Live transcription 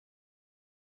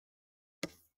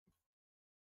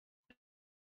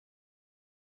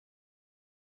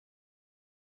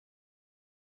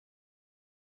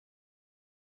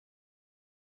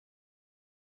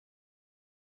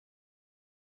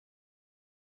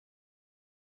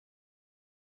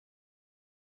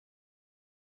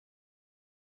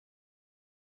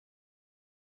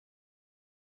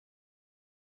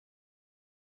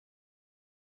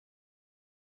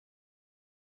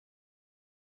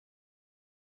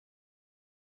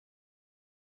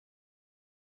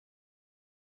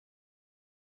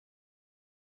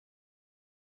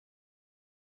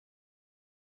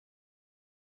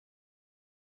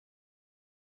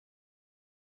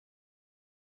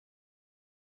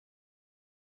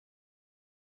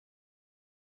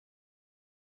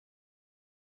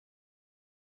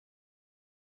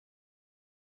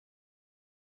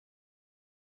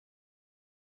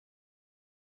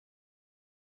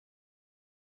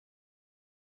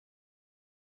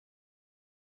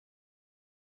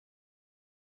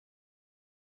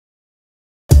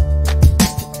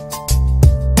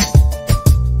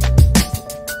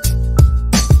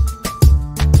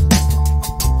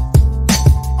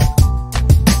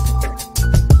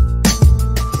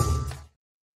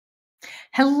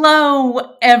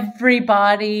Hello,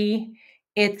 everybody.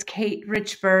 It's Kate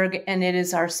Richburg, and it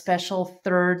is our special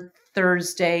third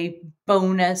Thursday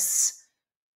bonus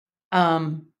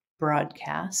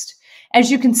broadcast.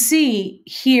 As you can see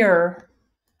here,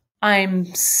 I'm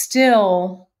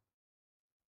still,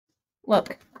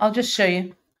 look, I'll just show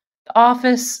you. The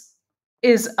office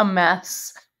is a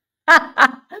mess.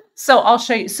 So I'll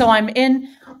show you. So I'm in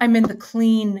the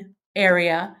clean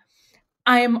area.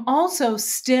 I am also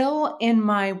still in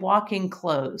my walking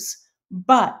clothes,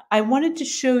 but I wanted to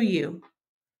show you,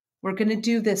 we're going to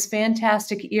do this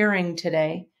fantastic earring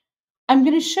today. I'm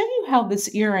going to show you how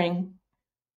this earring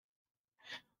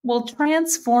will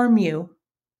transform you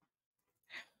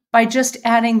by just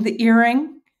adding the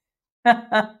earring,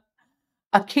 a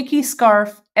kicky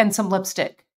scarf, and some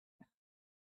lipstick.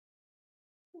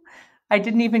 I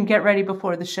didn't even get ready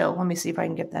before the show. Let me see if I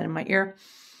can get that in my ear.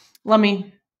 Let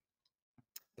me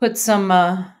put some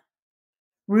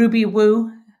Ruby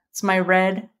Woo. It's my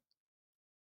red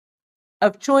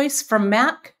of choice from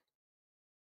MAC.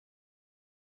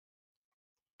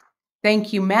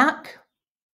 Thank you, MAC.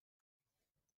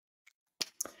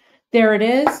 There it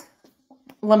is.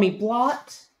 Let me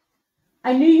blot.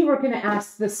 I knew you were going to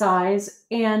ask the size,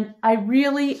 and I'm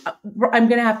going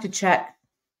to have to check.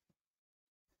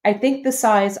 I think the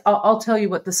size, I'll tell you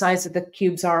what the size of the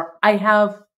cubes are.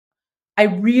 I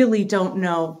really don't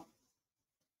know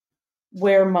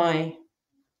where my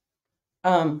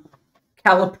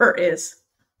caliper is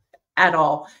at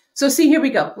all. So see, here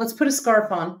we go. Let's put a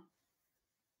scarf on.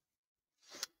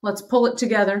 Let's pull it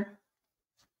together.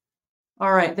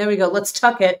 All right, there we go. Let's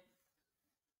tuck it.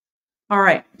 All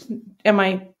right. Am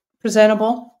I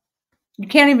presentable? You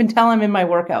can't even tell I'm in my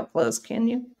workout clothes, can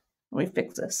you? Let me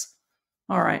fix this.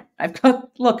 All right.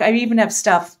 Look, I even have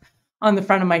stuff on the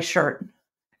front of my shirt.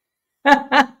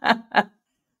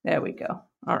 There we go.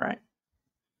 All right.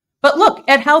 But look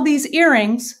at how these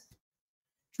earrings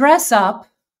dress up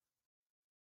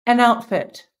an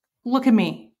outfit. Look at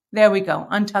me. There we go.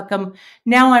 Untuck them.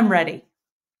 Now I'm ready.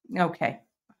 Okay.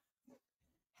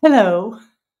 Hello.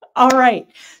 All right.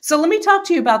 So let me talk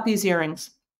to you about these earrings.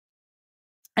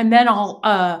 And then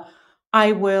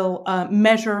I will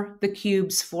measure the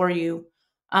cubes for you.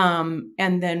 And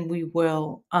then we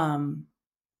will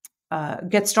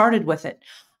get started with it.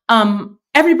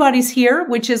 Everybody's here,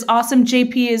 which is awesome.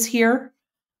 JP is here.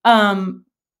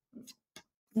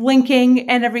 Linking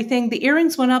and everything. The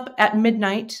earrings went up at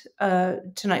midnight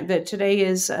tonight. Today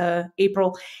is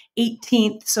April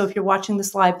 18th. So if you're watching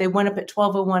this live, they went up at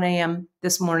 12:01 a.m.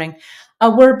 this morning.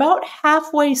 We're about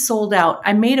halfway sold out.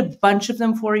 I made a bunch of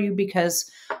them for you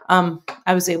because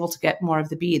I was able to get more of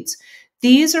the beads.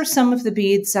 These are some of the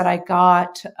beads that I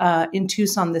got in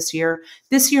Tucson this year.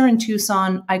 This year in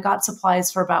Tucson, I got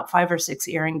supplies for about 5 or 6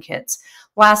 earring kits.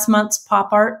 Last month's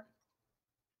pop art,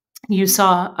 you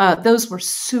saw, those were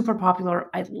super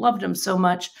popular. I loved them so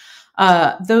much.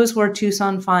 Those were a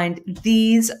Tucson find.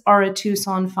 These are a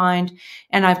Tucson find.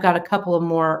 And I've got a couple of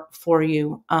more for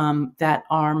you that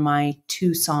are my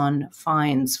Tucson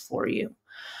finds for you.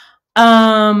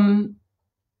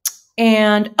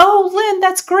 And, oh, Lynn,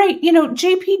 that's great. You know,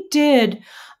 JP did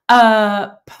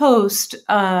post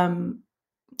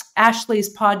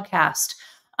Ashley's podcast.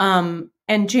 And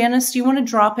Janice, do you want to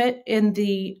drop it in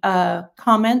the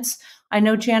comments? I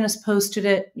know Janice posted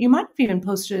it. You might have even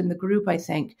posted it in the group, I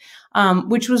think,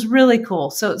 which was really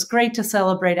cool. So it's great to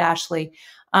celebrate Ashley.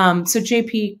 So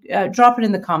JP, drop it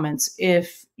in the comments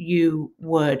if you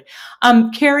would.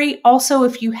 Carrie, also,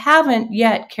 if you haven't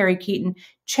yet, Carrie Keaton,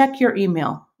 check your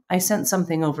email. I sent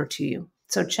something over to you.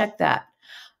 So check that.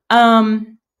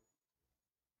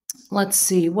 Let's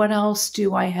see, what else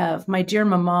do I have? My dear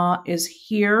mama is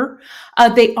here.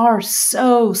 They are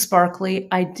so sparkly.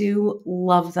 I do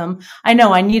love them. I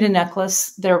know I need a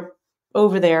necklace. They're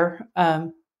over there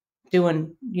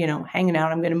doing, you know, hanging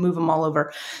out. I'm going to move them all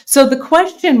over. So the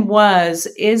question was,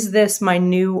 is this my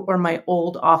new or my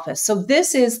old office? So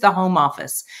this is the home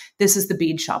office. This is the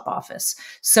bead shop office.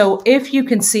 So if you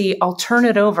can see, I'll turn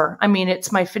it over. I mean,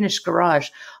 it's my finished garage.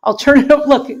 I'll turn it over.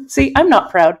 Look, see, I'm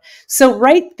not proud. So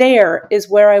right there is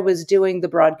where I was doing the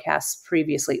broadcasts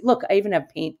previously. Look, I even have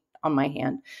paint on my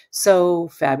hand. So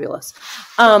fabulous.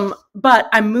 But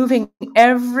I'm moving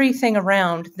everything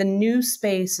around. The new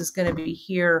space is going to be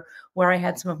here where I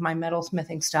had some of my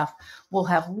metalsmithing stuff. We'll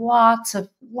have lots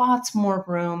more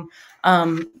room.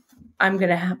 I'm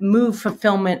going to move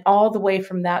fulfillment all the way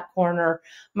from that corner.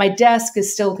 My desk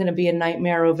is still going to be a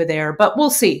nightmare over there, but we'll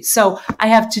see. So I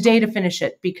have today to finish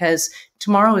it because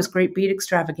tomorrow is Great Bead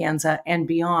Extravaganza and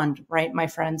beyond, right, my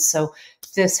friends? So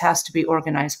this has to be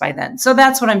organized by then. So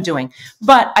that's what I'm doing.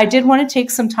 But I did want to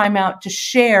take some time out to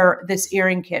share this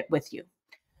earring kit with you.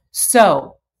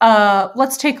 So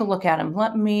let's take a look at them.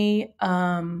 Let me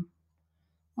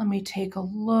take a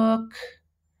look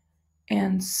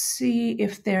and see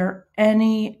if there are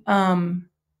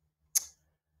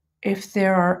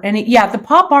any, yeah, the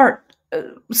pop art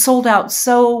sold out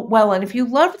so well. And if you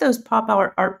love those pop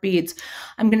art beads,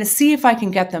 I'm going to see if I can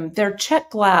get them. They're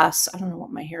Czech glass. I don't know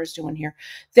what my hair is doing here.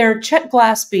 They're Czech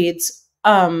glass beads.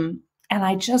 And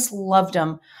I just loved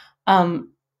them. The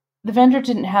vendor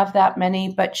didn't have that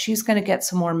many, but she's going to get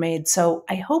some more made. So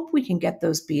I hope we can get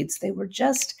those beads. They were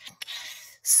just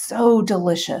so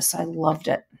delicious. I loved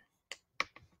it.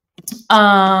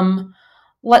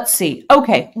 Let's see.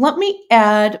 Okay, let me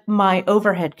add my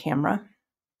overhead camera.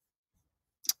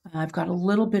 I've got a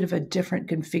little bit of a different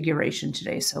configuration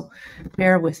today, so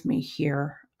bear with me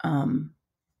here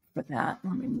for that.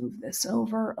 Let me move this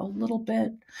over a little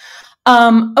bit.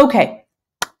 Okay,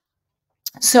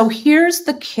 so here's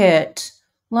the kit.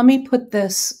 Let me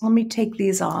take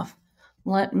these off.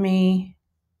 Let me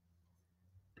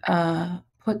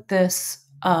put this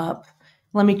up.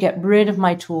 Let me get rid of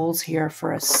my tools here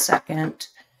for a second.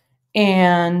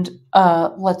 And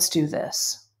let's do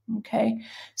this. Okay.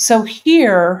 So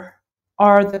here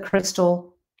are the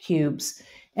crystal cubes.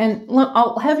 And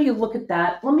I'll have you look at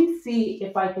that. Let me see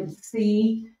if I can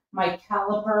see my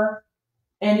caliper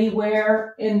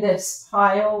anywhere in this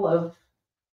pile of...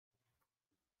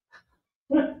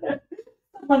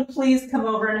 Someone please come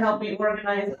over and help me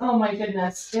organize. Oh my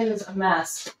goodness, it is a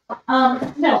mess.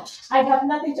 No, I have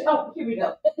nothing to... Oh, here we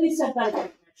go. At least I've got a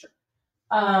good picture.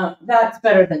 That's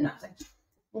better than nothing.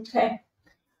 Okay.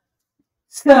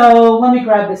 So let me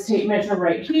grab this tape measure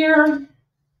right here,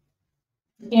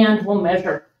 and we'll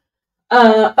measure.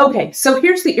 Okay, so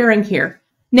here's the earring here.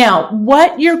 Now,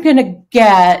 what you're going to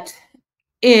get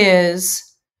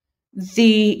is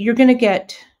you're going to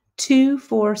get 2,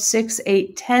 4, 6,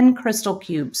 8, 10 crystal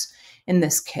cubes in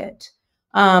this kit.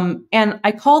 And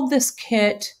I called this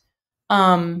kit,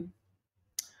 what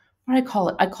did I call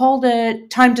it? I called it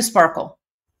Time to Sparkle,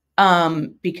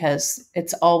 because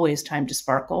it's always time to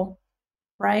sparkle,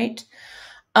 right?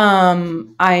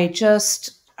 I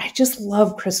just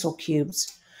love crystal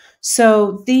cubes.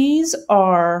 So these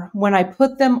are, when I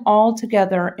put them all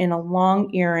together in a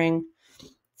long earring,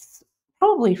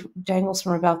 probably dangles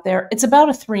from about there. It's about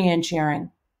a 3-inch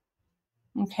earring.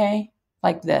 Okay,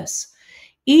 like this.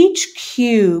 Each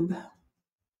cube,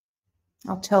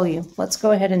 I'll tell you, let's go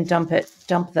ahead and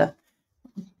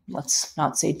let's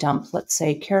not say dump, let's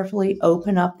say carefully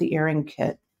open up the earring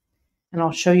kit. And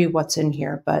I'll show you what's in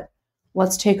here, but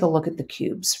let's take a look at the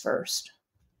cubes first.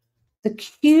 The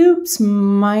cubes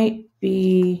might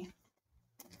be,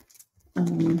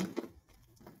 I'll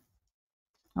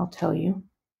tell you.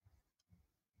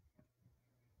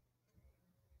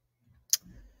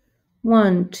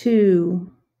 1,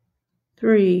 2,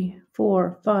 3,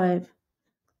 4, 5,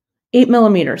 8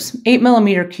 millimeters. 8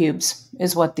 millimeter cubes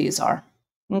is what these are.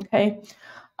 Okay.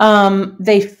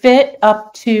 They fit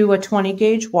up to a 20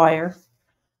 gauge wire.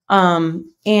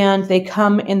 And they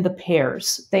come in the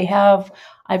pairs.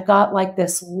 I've got like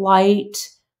this light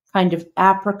kind of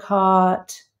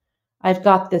apricot. I've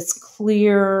got this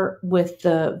clear with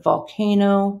the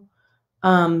volcano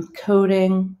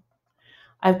coating.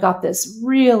 I've got this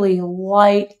really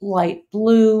light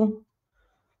blue,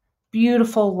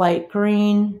 beautiful light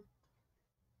green,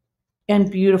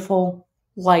 and beautiful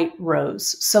light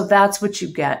rose. So that's what you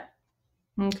get.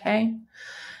 Okay.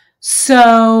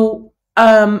 So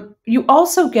you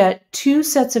also get 2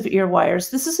 sets of ear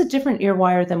wires. This is a different ear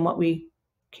wire than what we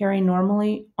carry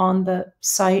normally on the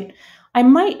site. I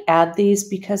might add these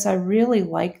because I really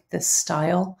like this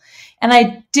style. And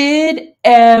I did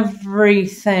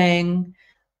everything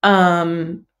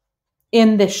in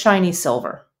this shiny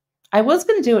silver. I was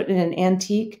going to do it in an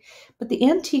antique, but the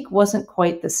antique wasn't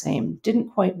quite the same. Didn't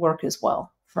quite work as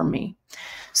well for me.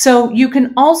 So you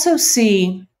can also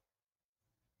see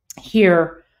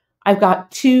here, I've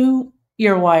got 2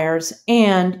 ear wires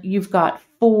and you've got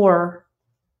 4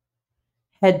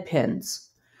 head pins.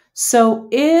 So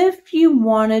if you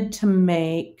wanted to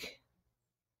make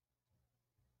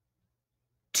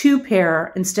 2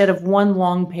 pair instead of 1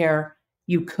 long pair,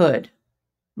 you could.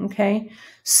 Okay.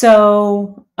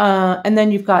 So, and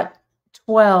then you've got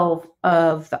 12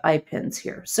 of the eye pins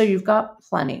here. So you've got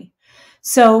plenty.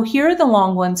 So here are the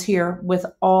long ones here with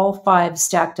all 5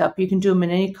 stacked up. You can do them in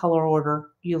any color order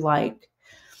you like.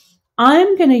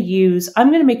 I'm going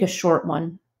to make a short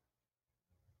one.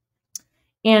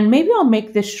 And maybe I'll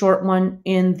make this short one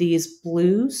in these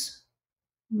blues,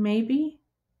 maybe.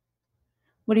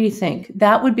 What do you think?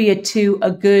 That would be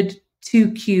a good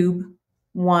 2 cube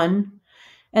one.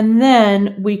 And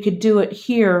then we could do it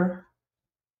here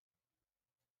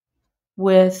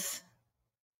with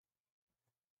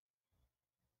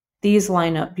these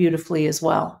line up beautifully as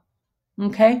well.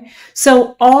 Okay,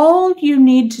 so all you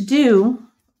need to do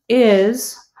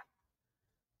is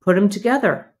put them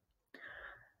together.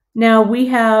 Now we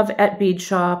have at Bead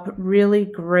Shop really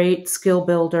great skill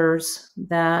builders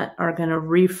that are going to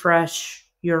refresh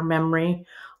your memory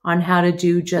on how to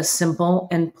do just simple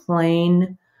and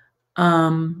plain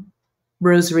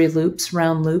rosary loops,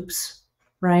 round loops,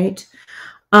 right?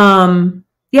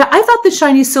 Yeah, I thought the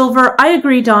shiny silver, I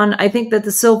agree, Dawn. I think that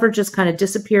the silver just kind of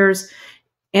disappears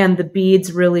and the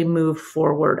beads really move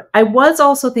forward. I was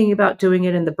also thinking about doing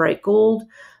it in the bright gold,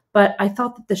 but I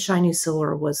thought that the shiny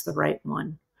silver was the right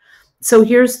one. So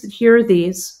here are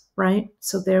these, right?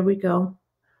 So there we go.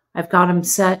 I've got them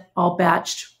set, all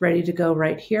batched, ready to go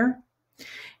right here.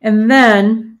 And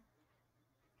then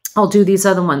I'll do these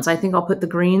other ones. I think I'll put the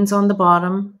greens on the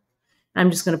bottom.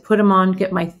 I'm just going to put them on,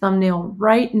 get my thumbnail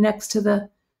right next to the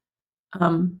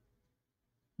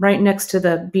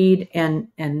bead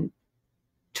and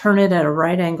turn it at a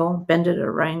right angle, bend it at a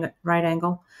right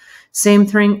angle. Same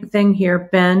thing here,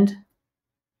 bend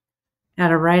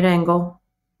at a right angle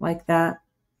like that.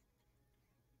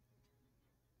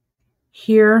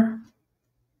 Here,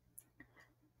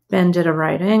 bend at a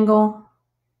right angle.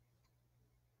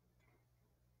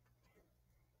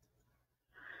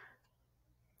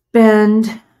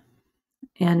 Bend,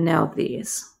 and now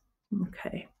these.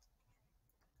 Okay,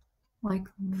 like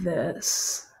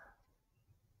this.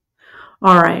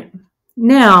 All right,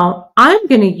 now I'm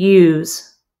going to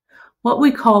use what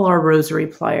we call our Rosary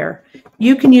Plier.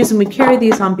 You can use them. We carry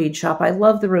these on Bead Shop. I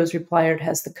love the Rosary Plier. It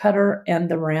has the cutter and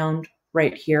the round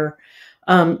right here.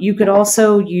 You could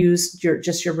also use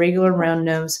just your regular round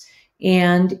nose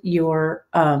and your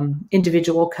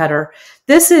individual cutter.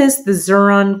 This is the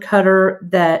Xuron cutter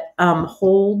that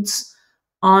holds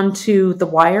onto the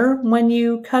wire when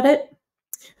you cut it.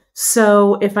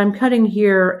 So if I'm cutting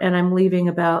here and I'm leaving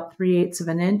about 3/8 of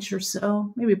an inch or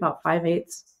so, maybe about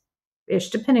 5/8-ish,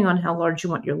 depending on how large you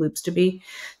want your loops to be.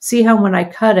 See how when I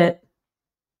cut it,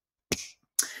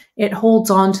 it holds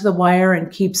onto the wire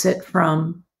and keeps it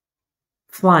from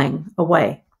flying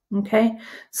away. Okay,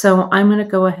 so I'm going to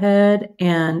go ahead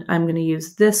and I'm going to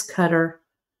use this cutter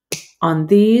on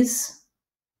these.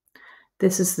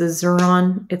 This is the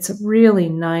Xuron. It's a really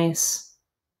nice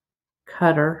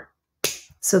cutter.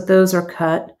 So those are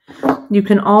cut. You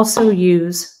can also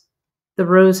use the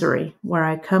Rosary where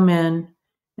I come in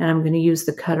and I'm going to use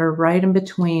the cutter right in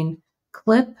between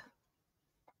clip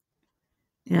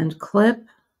and clip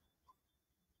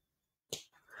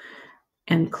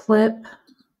and clip.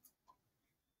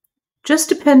 Just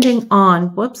depending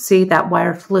on, whoops, see that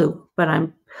wire flew, but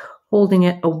I'm holding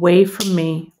it away from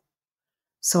me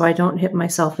so I don't hit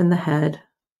myself in the head.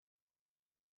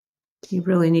 You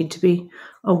really need to be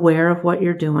aware of what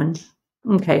you're doing.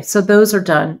 Okay, so those are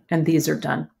done and these are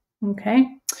done. Okay,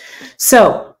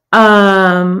 so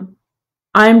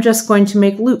I'm just going to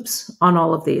make loops on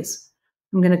all of these.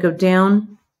 I'm going to go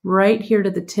down right here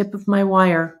to the tip of my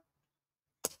wire.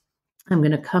 I'm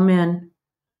going to come in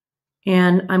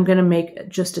and I'm going to make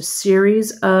just a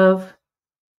series of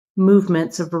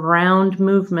movements, of round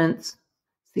movements.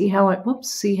 See how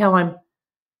I'm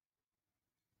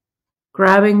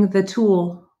grabbing the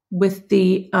tool with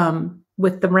the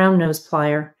round nose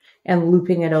plier and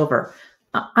looping it over.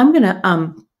 I'm going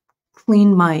to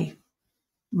clean my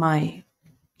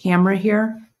camera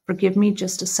here. Forgive me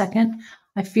just a second.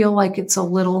 I feel like it's a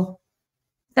little,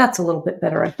 that's a little bit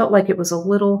better. I felt like it was a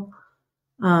little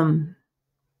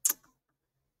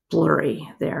blurry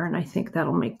there, and I think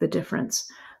that'll make the difference.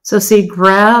 So see,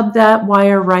 grab that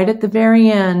wire right at the very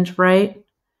end, right?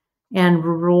 And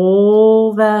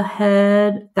roll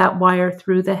that wire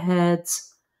through the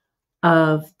heads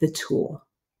of the tool.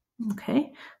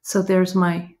 Okay, so there's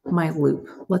my loop.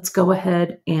 Let's go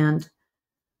ahead and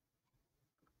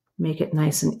make it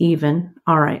nice and even.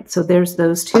 All right, so there's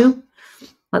those two.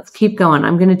 Let's keep going.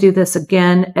 I'm going to do this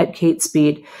again at Kate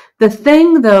speed. The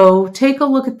thing though, take a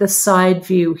look at the side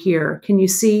view here. Can you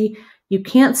see? You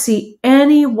can't see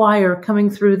any wire coming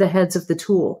through the heads of the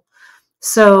tool.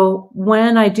 So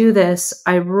when I do this,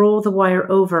 I roll the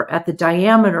wire over at the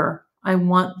diameter I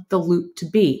want the loop to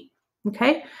be.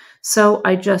 Okay, so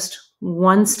I just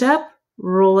One step,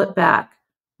 roll it back.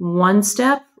 One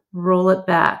step, roll it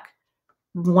back.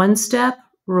 One step,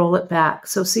 roll it back.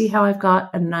 So see how I've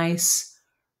got a nice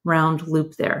round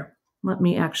loop there. Let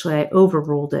me actually, I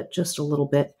overrolled it just a little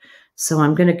bit. So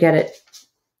I'm going to get it,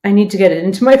 I need to get it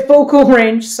into my focal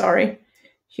range. Sorry.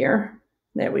 Here,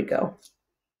 there we go.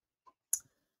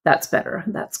 That's better.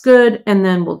 That's good. And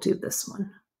then we'll do this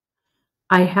one.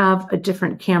 I have a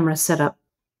different camera set up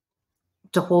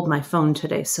to hold my phone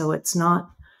today, so it's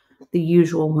not the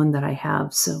usual one that I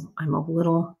have. So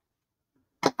I'm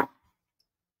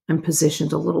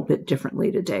positioned a little bit differently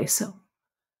today. So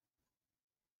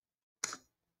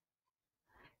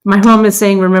my mom is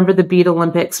saying, remember the bead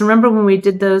Olympics. Remember when we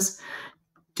did those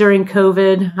during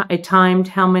COVID? I timed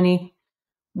how many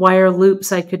wire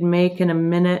loops I could make in a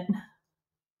minute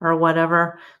or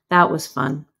whatever. That was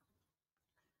fun.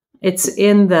 It's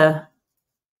in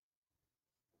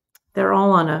they're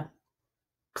all on a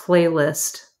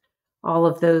playlist, all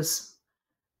of those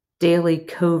daily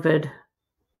COVID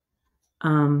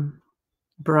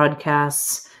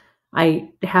broadcasts.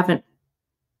 I haven't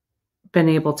been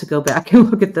able to go back and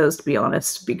look at those, to be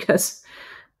honest, because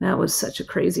that was such a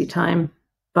crazy time.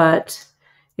 But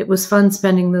it was fun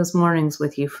spending those mornings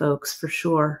with you folks, for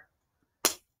sure.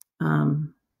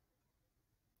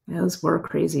 Those were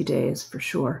crazy days, for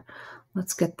sure.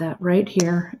 Let's get that right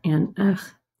here. And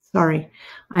sorry,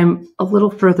 I'm a little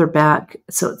further back,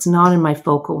 so it's not in my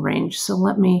focal range. So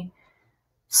let me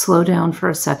slow down for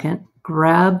a second,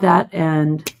 grab that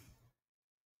end.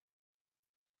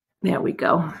 There we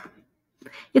go.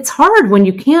 It's hard when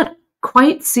you can't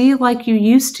quite see like you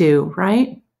used to,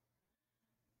 right?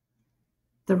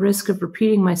 The risk of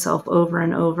repeating myself over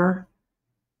and over.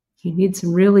 You need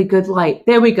some really good light.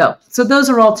 There we go. So those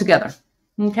are all together.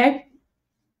 Okay.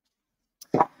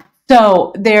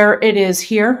 So there it is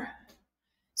here.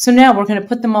 So now we're going to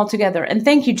put them all together. And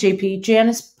thank you, JP.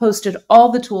 Janice posted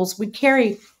all the tools. We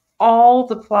carry all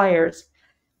the pliers.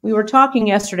 We were talking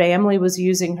yesterday. Emily was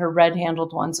using her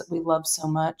red-handled ones that we love so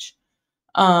much.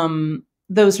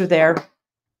 Those are there.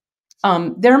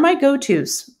 They're my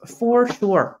go-tos for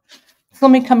sure. So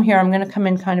let me come here. I'm going to come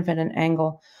in kind of at an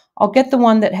angle. I'll get the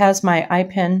one that has my eye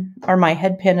pin or my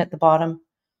head pin at the bottom.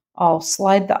 I'll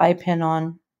slide the eye pin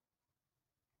on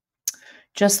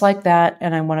just like that,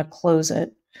 and I want to close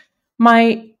it.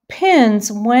 My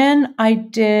pins, when I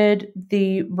did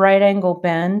the right angle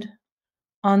bend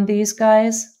on these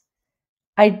guys,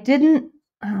 I didn't,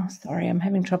 oh, sorry, I'm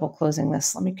having trouble closing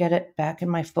this. Let me get it back in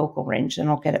my focal range, and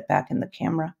I'll get it back in the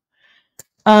camera.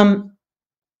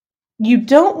 You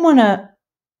don't want to,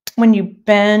 when you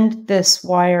bend this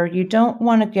wire, you don't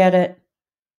want to get it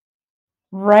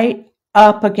right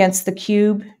up against the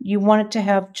cube. You want it to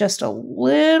have just a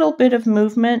little bit of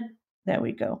movement. There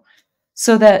we go.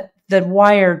 So that the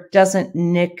wire doesn't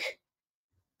nick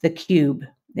the cube,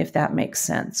 if that makes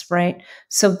sense, right?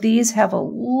 So these have a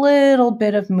little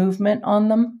bit of movement on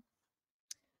them.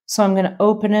 So I'm going to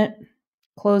open it,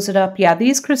 close it up. Yeah,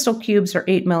 these crystal cubes are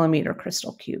 8mm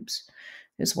crystal cubes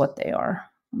is what they are.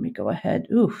 Let me go ahead.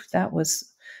 Oof, that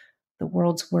was the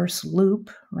world's worst loop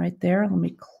right there. Let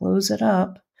me close it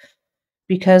up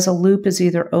because a loop is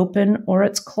either open or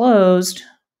it's closed.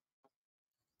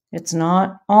 It's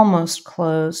not almost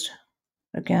closed.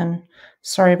 Again,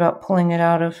 sorry about pulling it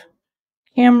out of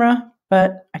camera,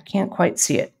 but I can't quite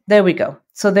see it. There we go.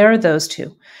 So there are those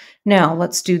two. Now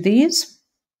let's do these.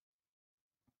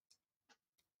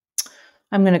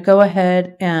 I'm going to go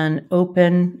ahead and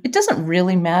open. It doesn't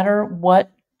really matter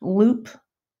what loop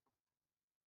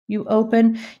you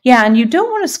open. Yeah, and you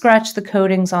don't want to scratch the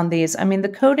coatings on these. I mean, the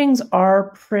coatings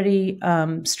are pretty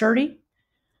sturdy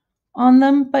on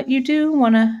them, but you do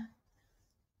want to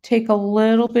take a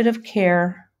little bit of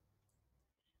care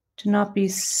to not be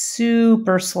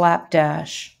super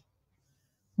slapdash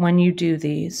when you do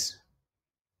these.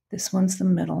 This one's the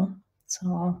middle, so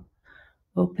I'll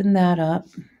open that up.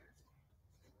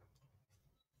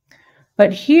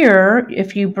 But here,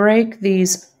 if you break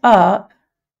these up,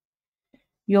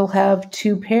 you'll have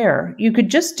two pair. You could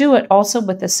just do it also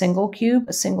with a single cube.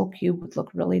 A single cube would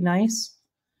look really nice.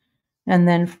 And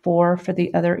then 4 for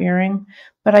the other earring.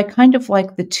 But I kind of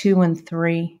like the 2 and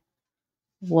 3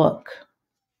 look.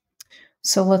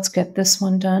 So let's get this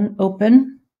one done.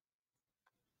 Open.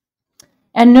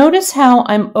 And notice how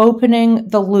I'm opening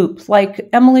the loop, like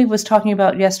Emily was talking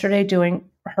about yesterday doing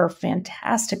her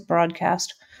fantastic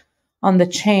broadcast on the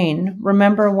chain.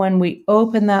 Remember when we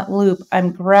open that loop,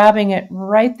 I'm grabbing it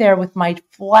right there with my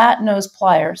flat nose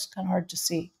pliers, kind of hard to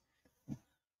see,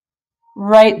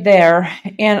 right there.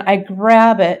 And I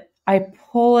grab it, I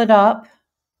pull it up,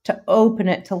 to open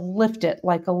it, to lift it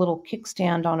like a little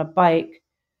kickstand on a bike.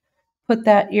 Put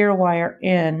that ear wire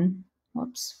in.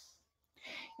 Whoops.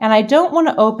 And I don't want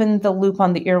to open the loop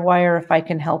on the ear wire if I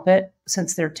can help it,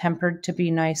 since they're tempered to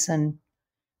be nice and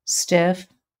stiff.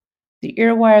 The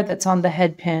ear wire that's on the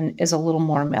head pin is a little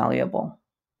more malleable.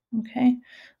 Okay,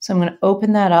 so I'm going to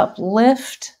open that up,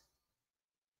 lift,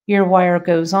 ear wire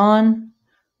goes on,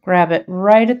 grab it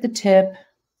right at the tip,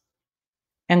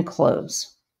 and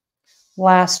close.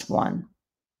 Last one.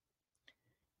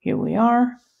 Here we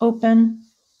are, open,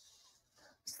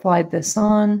 slide this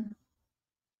on,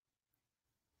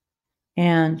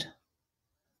 and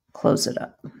close it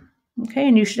up. Okay,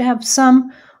 and you should have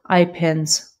some eye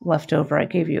pins left over. I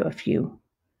gave you a few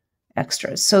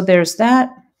extras. So there's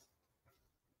that.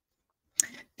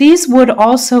 These would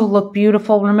also look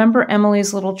beautiful. Remember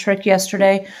Emily's little trick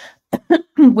yesterday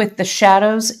with the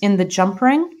shadows in the jump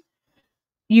ring?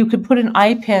 You could put an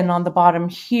eye pin on the bottom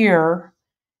here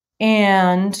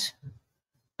and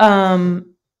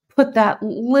put that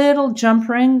little jump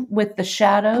ring with the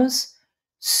shadows.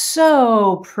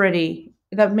 So pretty.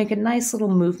 That would make a nice little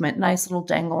movement, nice little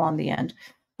dangle on the end.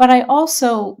 But I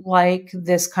also like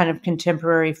this kind of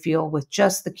contemporary feel with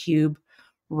just the cube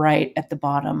right at the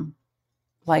bottom,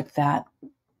 like that,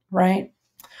 right?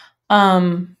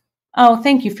 Oh,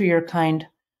 thank you for your kind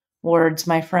words,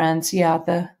 my friends. Yeah,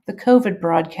 the COVID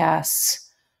broadcasts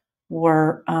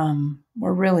were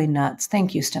really nuts.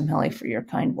 Thank you, Stemhilly, for your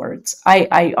kind words.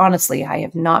 I honestly, I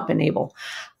have not been able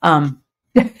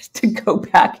to go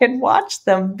back and watch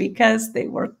them because they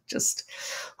were just,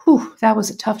 whew, that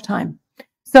was a tough time.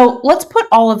 So let's put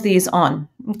all of these on.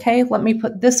 Okay, let me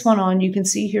put this one on. You can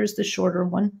see here's the shorter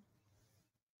one.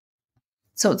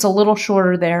 So it's a little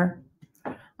shorter there.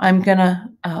 I'm gonna,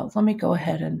 let me go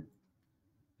ahead and,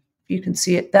 you can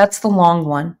see it. That's the long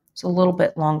one. It's a little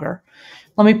bit longer.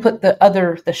 Let me put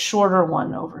the shorter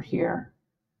one over here.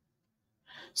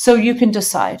 So you can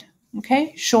decide,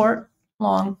 okay? Short,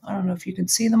 long. I don't know if you can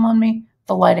see them on me.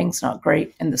 The lighting's not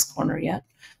great in this corner yet.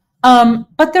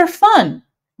 But they're fun,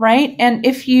 right? And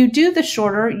if you do the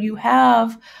shorter, you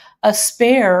have a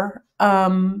spare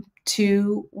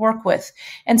to work with.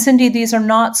 And Cindy, these are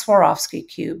not Swarovski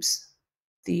cubes.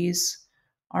 These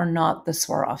are not the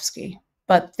Swarovski,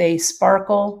 but they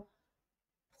sparkle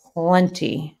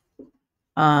plenty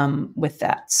with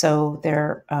that. So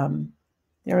they're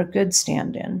a good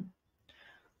stand-in.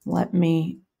 Let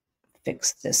me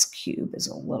fix this cube. Is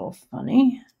a little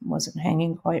funny. It wasn't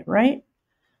hanging quite right.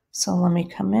 So let me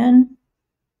come in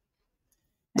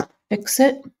and fix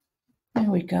it. There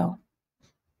we go.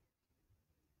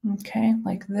 Okay,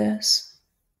 like this.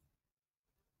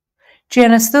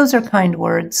 Janice, those are kind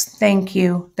words. Thank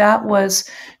you. That was,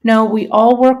 no, we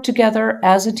all worked together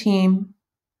as a team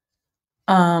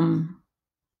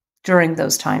during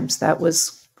those times. That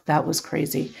was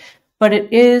crazy. But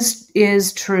it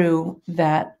is true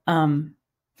that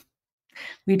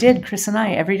we did, Chris and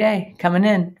I, every day, coming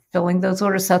in, filling those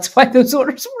orders. That's why those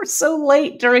orders were so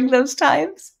late during those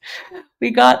times.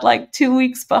 We got like 2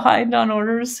 weeks behind on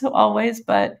orders always,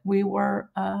 but we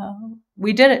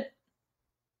did it.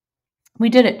 We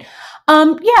did it.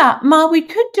 Yeah, Ma, we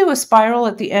could do a spiral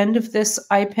at the end of this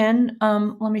eye pin.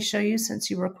 Let me show you since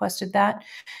you requested that.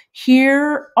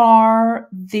 Here are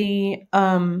the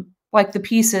like the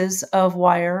pieces of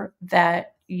wire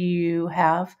that you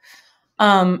have.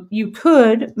 You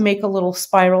could make a little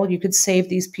spiral. You could save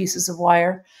these pieces of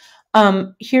wire.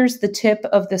 Here's the tip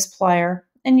of this plier,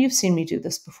 and you've seen me do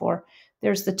this before.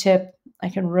 There's the tip. I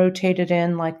can rotate it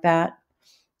in like that,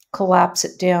 collapse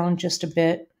it down just a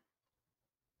bit.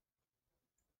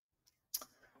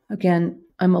 Again,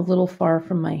 I'm a little far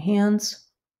from my hands.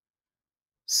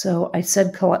 So I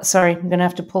said, sorry, I'm going to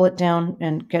have to pull it down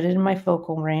and get it in my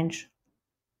focal range.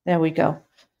 There we go.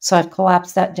 So I've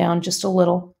collapsed that down just a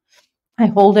little. I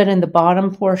hold it in the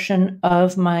bottom portion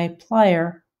of my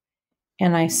plier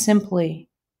and I simply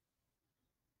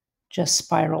just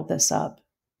spiral this up.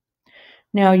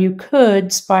 Now you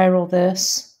could spiral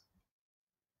this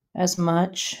as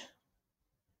much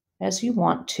as you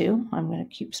want to. I'm going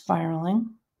to keep spiraling.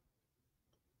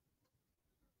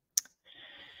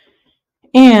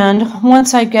 And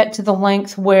once I get to the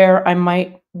length where I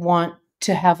might want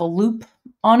to have a loop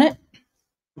on it,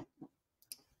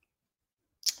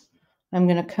 I'm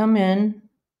going to come in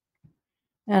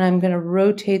and I'm going to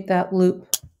rotate that loop,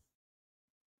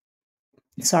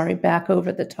 back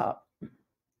over the top,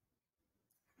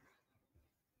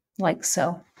 like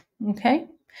so. Okay,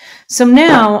 so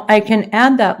now I can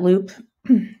add that loop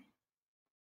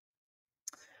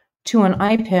to an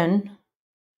eye pin.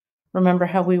 Remember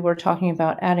how we were talking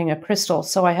about adding a crystal?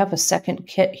 So I have a second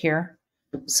kit here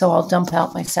So I'll dump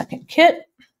out my second kit.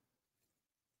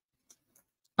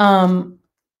 We'll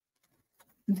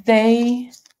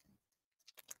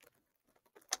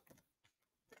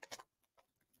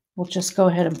just go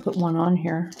ahead and put one on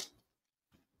here.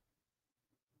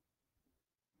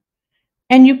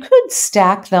 And you could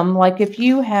stack them, like if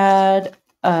you had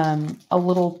a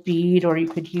little bead, or you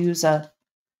could use a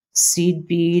seed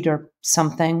bead or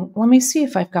something. Let me see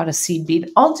if I've got a seed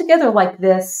bead. All together like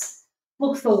this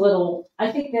looks a little, I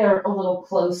think they're a little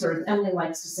closer. Emily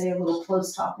likes to say a little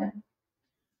close talking.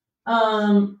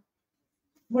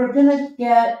 We're going to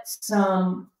get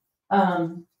some,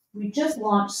 we just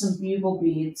launched some bugle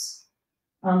beads.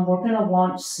 We're going to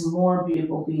launch some more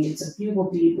bugle beads. A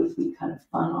bugle bead would be kind of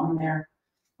fun on there.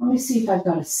 Let me see if I've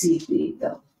got a seed bead,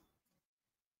 though.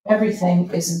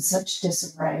 Everything is in such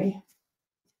disarray.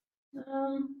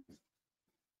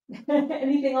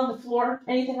 Anything on the floor?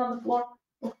 Anything on the floor?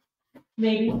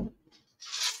 Maybe.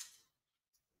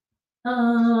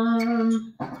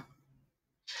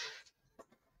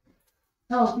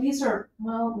 Oh, these are,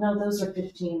 well, no, those are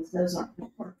 15s. Those aren't going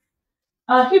to work.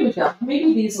 Here we go.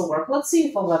 Maybe these will work. Let's see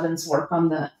if 11s work on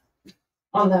that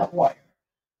wire.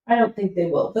 I don't think they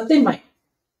will, but they might.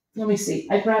 Let me see.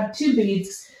 I grabbed two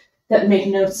beads that make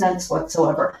no sense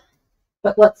whatsoever,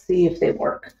 but let's see if they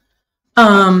work.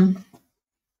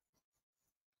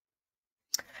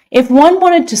 If one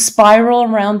wanted to spiral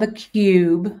around the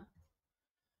cube,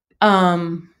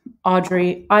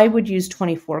 Audrey, I would use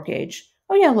 24 gauge.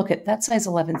 Oh yeah, look at that size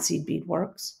 11 seed bead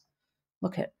works.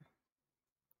 Look at.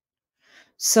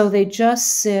 So they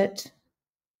just sit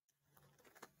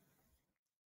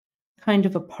kind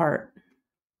of apart.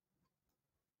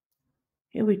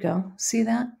 Here we go. See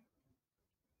that?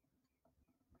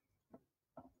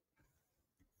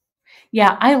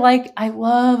 Yeah, I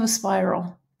love a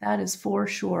spiral. That is for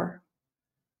sure.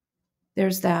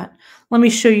 There's that. Let me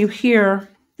show you here.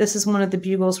 This is one of the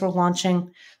bugles we're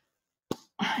launching.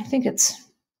 I think it's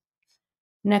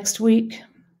next week.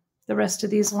 The rest of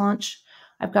these launch.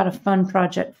 I've got a fun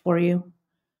project for you.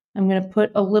 I'm going to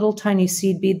put a little tiny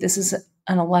seed bead. This is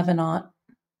an 11-aught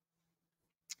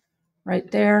right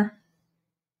there.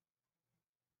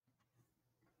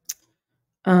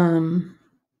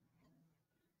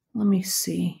 Let me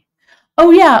see.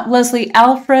 Oh yeah, Leslie,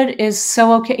 Alfred is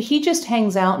so okay. He just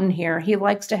hangs out in here. He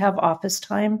likes to have office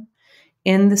time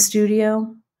in the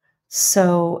studio.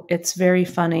 So it's very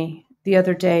funny. The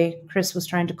other day, Chris was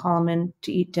trying to call him in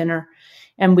to eat dinner,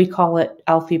 and we call it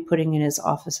Alfie putting in his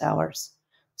office hours.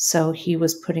 So he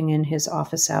was putting in his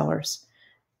office hours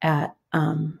at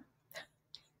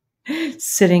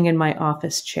sitting in my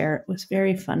office chair. It was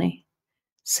very funny.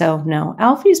 So no,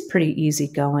 Alfie's pretty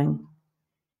easygoing.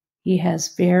 He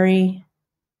has very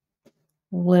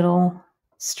little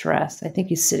stress. I think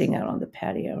he's sitting out on the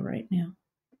patio right now,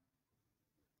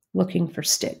 looking for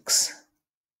sticks.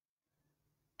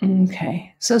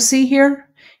 Okay, so see here,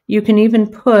 you can even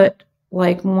put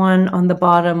like one on the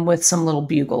bottom with some little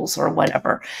bugles or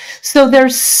whatever. So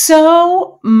there's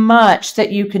so much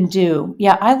that you can do.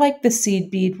 Yeah, I like the seed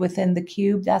bead within the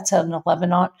cube. That's an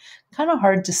 11-aught. Kind of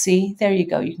hard to see. There you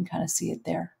go. You can kind of see it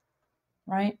there,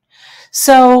 right?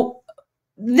 So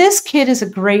this kit is a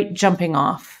great jumping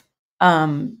off,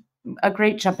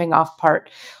 part.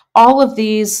 All of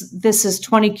these, this is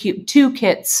 20 2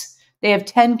 kits. They have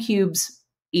 10 cubes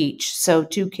each, so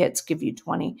 2 kits give you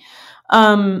 20.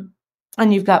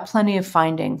 And you've got plenty of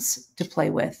findings to play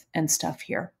with and stuff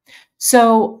here.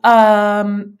 So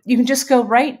you can just go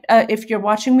right, if you're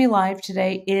watching me live,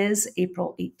 today is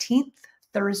April 18th,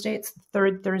 Thursday. It's the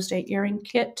third Thursday earring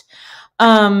kit.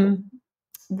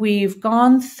 We've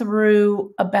gone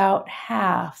through about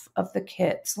half of the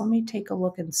kits. Let me take a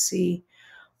look and see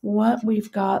what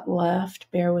we've got left.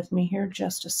 Bear with me here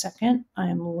just a second.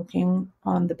 I'm looking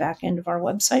on the back end of our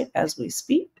website as we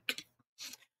speak.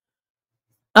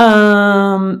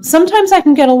 Sometimes I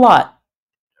can get a lot,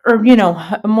 or, you know,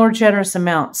 a more generous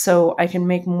amount, so I can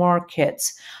make more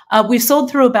kits. We've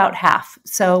sold through about half,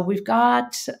 so we've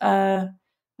got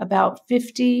about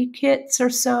 50 kits or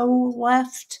so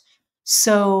left.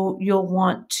 So you'll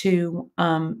want to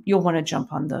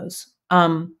jump on those.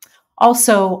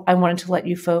 Also, I wanted to let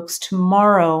you folks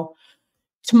tomorrow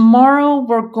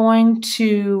we're going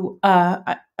to,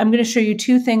 I'm going to show you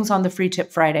 2 things on the Free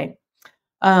Tip Friday.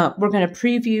 We're going to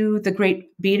preview the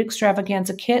Great Bead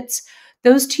Extravaganza kits.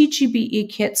 Those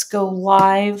TGBE kits go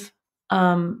live.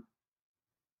 Let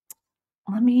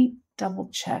me double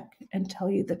check and tell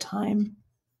you the time.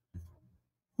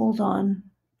 Hold on.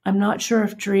 I'm not sure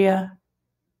if Drea,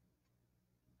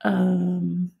 let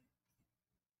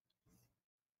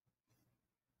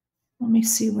me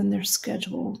see when they're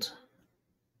scheduled.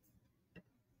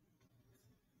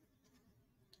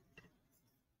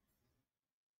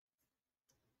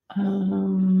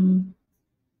 Hang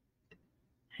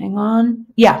on.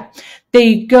 Yeah,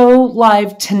 they go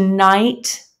live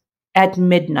tonight at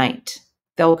midnight.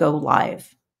 They'll go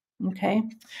live. Okay.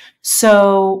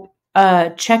 So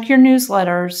check your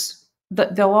newsletters.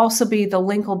 There'll also be, the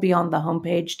link will be on the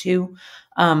homepage too.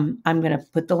 I'm going to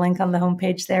put the link on the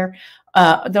homepage there.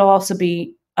 There'll also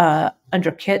be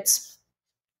under kits.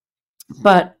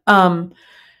 But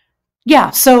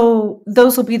yeah, so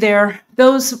those will be there.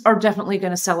 Those are definitely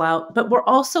going to sell out. But we're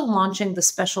also launching the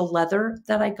special leather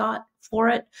that I got for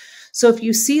it. So if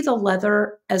you see the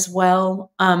leather as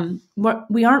well,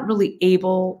 we aren't really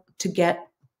able to get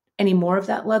any more of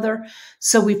that leather.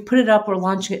 So we've put it up. We're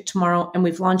launching it tomorrow, and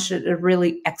we've launched it at a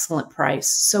really excellent price.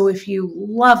 So if you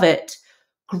love it,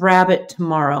 grab it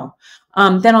tomorrow.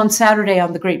 Then on Saturday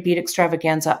on the Great Bead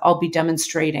Extravaganza, I'll be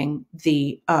demonstrating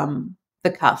the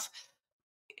cuff.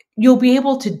 You'll be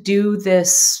able to do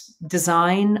this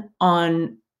design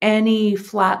on any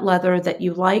flat leather that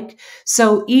you like.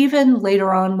 So even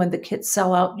later on when the kits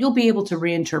sell out, you'll be able to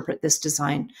reinterpret this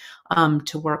design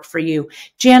to work for you.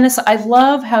 Janice, I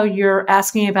love how you're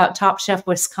asking about Top Chef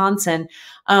Wisconsin.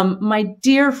 My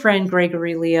dear friend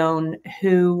Gregory Leone,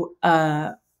 who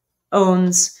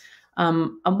owns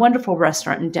a wonderful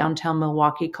restaurant in downtown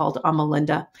Milwaukee called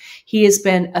Amalinda. He has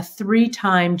been a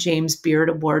 3-time James Beard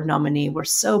Award nominee. We're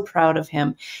so proud of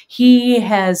him. He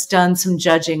has done some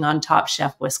judging on Top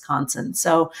Chef Wisconsin.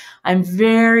 So I'm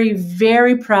very,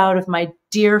 very proud of my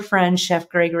dear friend, Chef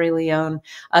Gregory Leone.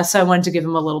 So I wanted to give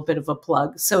him a little bit of a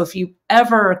plug. So if you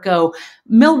ever go,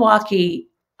 Milwaukee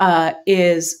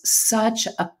is such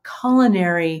a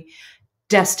culinary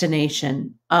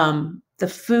destination. The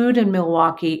food in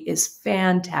Milwaukee is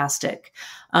fantastic.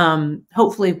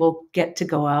 Hopefully we'll get to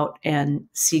go out and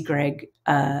see Greg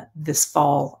this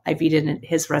fall. I've eaten at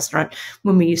his restaurant.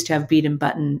 When we used to have Bead and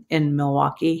Button in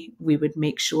Milwaukee, we would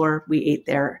make sure we ate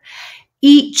there.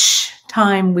 Each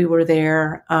time we were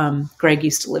there, Greg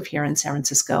used to live here in San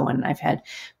Francisco, and I've had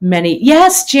many.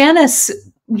 Yes, Janice,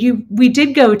 we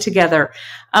did go together.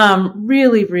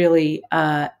 Really, really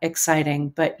exciting.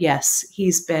 But yes,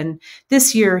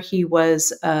 this year he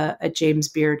was a James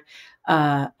Beard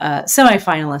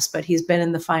semifinalist, but he's been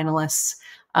in the finalists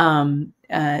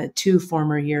 2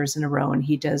 former years in a row, and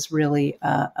he does really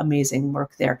amazing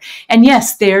work there. And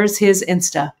yes, there's his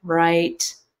Insta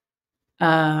right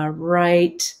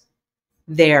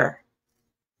there,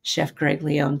 Chef Greg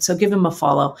Leone. So give him a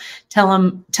follow. Tell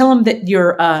him that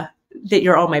you're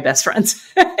all my best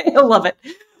friends. He'll love it.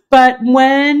 But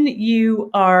when you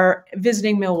are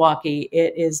visiting Milwaukee,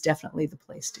 it is definitely the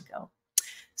place to go.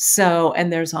 So,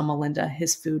 and there's Amalinda.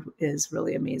 His food is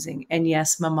really amazing. And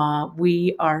yes, Mama,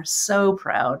 we are so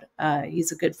proud.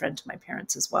 He's a good friend to my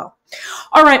parents as well.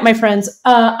 All right, my friends,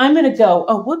 I'm going to go.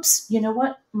 Oh, whoops. You know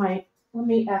what?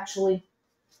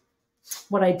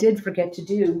 What I did forget to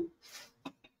do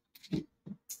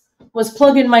was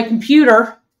plug in my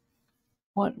computer.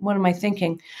 What am I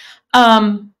thinking?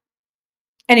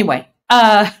 Anyway,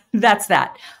 that's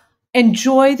that.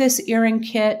 Enjoy this earring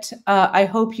kit. I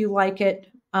hope you like it.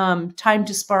 Time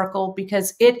to sparkle,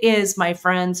 because it is, my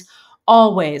friends,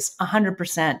 always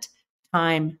 100%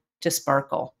 time to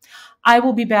sparkle. I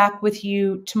will be back with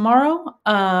you tomorrow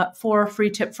for Free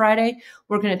Tip Friday.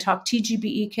 We're going to talk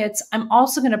TGBE kits. I'm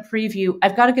also going to preview.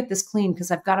 I've got to get this clean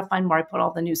because I've got to find where I put all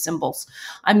the new symbols.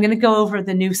 I'm going to go over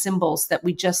the new symbols that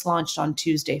we just launched on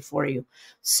Tuesday for you.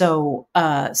 So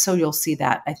you'll see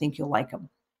that. I think you'll like them.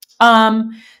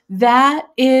 That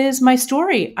is my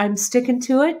story. I'm sticking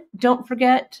to it. Don't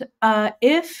forget,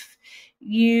 if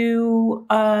you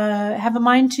have a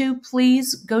mind to,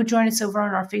 please go join us over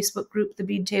on our Facebook group, The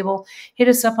Bead Table. Hit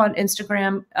us up on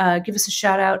Instagram. Give us a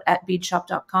shout out at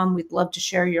beadshop.com. We'd love to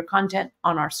share your content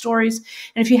on our stories.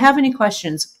 And if you have any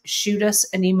questions, shoot us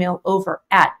an email over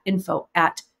at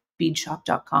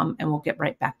info@beadshop.com, and we'll get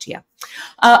right back to you.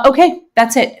 Okay,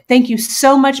 that's it. Thank you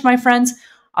so much, my friends.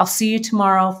 I'll see you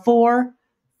tomorrow for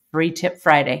Free Tip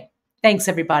Friday. Thanks,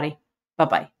 everybody.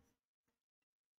 Bye-bye.